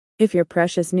If your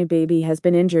precious new baby has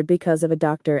been injured because of a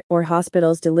doctor or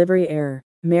hospital's delivery error,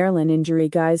 Maryland Injury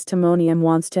Guys Timonium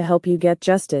wants to help you get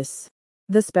justice.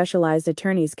 The specialized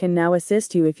attorneys can now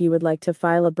assist you if you would like to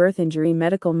file a birth injury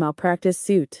medical malpractice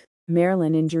suit.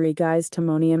 Maryland Injury Guys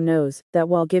Timonium knows that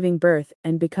while giving birth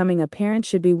and becoming a parent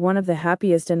should be one of the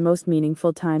happiest and most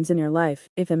meaningful times in your life,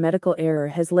 if a medical error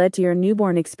has led to your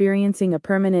newborn experiencing a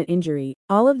permanent injury,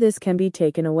 all of this can be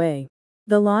taken away.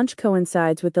 The launch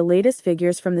coincides with the latest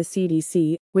figures from the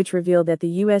CDC, which reveal that the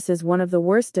U.S. is one of the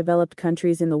worst developed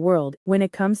countries in the world when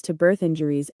it comes to birth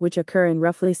injuries, which occur in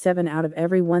roughly 7 out of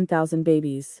every 1,000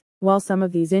 babies. While some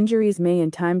of these injuries may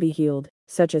in time be healed,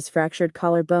 such as fractured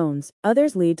collarbones,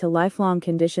 others lead to lifelong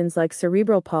conditions like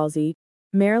cerebral palsy.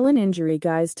 Maryland Injury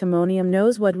Guys Timonium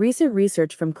knows what recent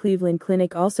research from Cleveland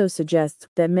Clinic also suggests,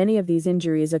 that many of these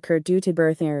injuries occur due to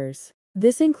birth errors.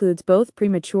 This includes both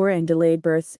premature and delayed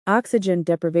births, oxygen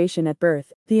deprivation at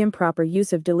birth, the improper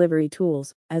use of delivery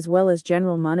tools, as well as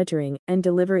general monitoring and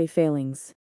delivery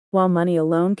failings. While money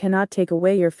alone cannot take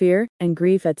away your fear and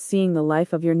grief at seeing the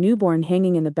life of your newborn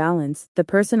hanging in the balance, the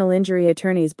personal injury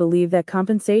attorneys believe that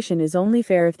compensation is only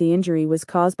fair if the injury was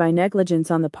caused by negligence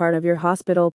on the part of your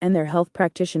hospital and their health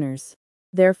practitioners.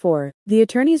 Therefore, the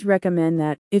attorneys recommend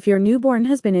that, if your newborn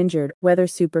has been injured, whether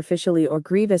superficially or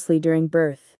grievously during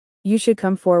birth, you should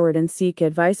come forward and seek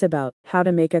advice about how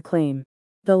to make a claim.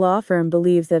 The law firm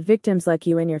believes that victims like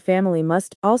you and your family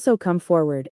must also come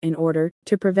forward in order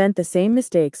to prevent the same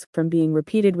mistakes from being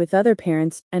repeated with other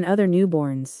parents and other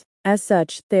newborns. As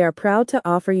such, they are proud to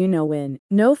offer you no-win,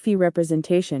 no-fee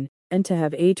representation, and to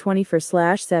have a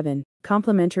 24/7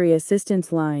 complimentary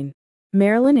assistance line.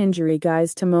 Maryland Injury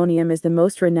Guys Timonium is the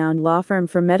most renowned law firm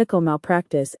for medical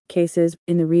malpractice cases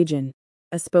in the region.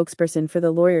 A spokesperson for the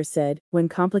lawyer said, when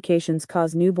complications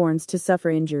cause newborns to suffer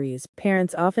injuries,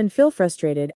 parents often feel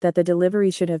frustrated that the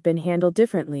delivery should have been handled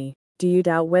differently. Do you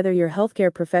doubt whether your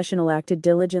healthcare professional acted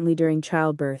diligently during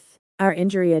childbirth? Our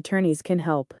injury attorneys can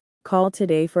help. Call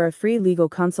today for a free legal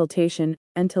consultation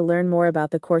and to learn more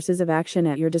about the courses of action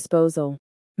at your disposal.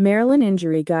 Maryland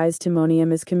Injury Guys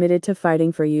Timonium is committed to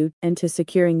fighting for you and to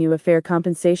securing you a fair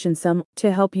compensation sum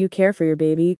to help you care for your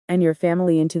baby and your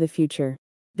family into the future.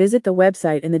 Visit the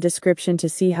website in the description to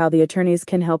see how the attorneys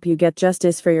can help you get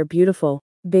justice for your beautiful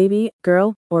baby,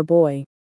 girl, or boy.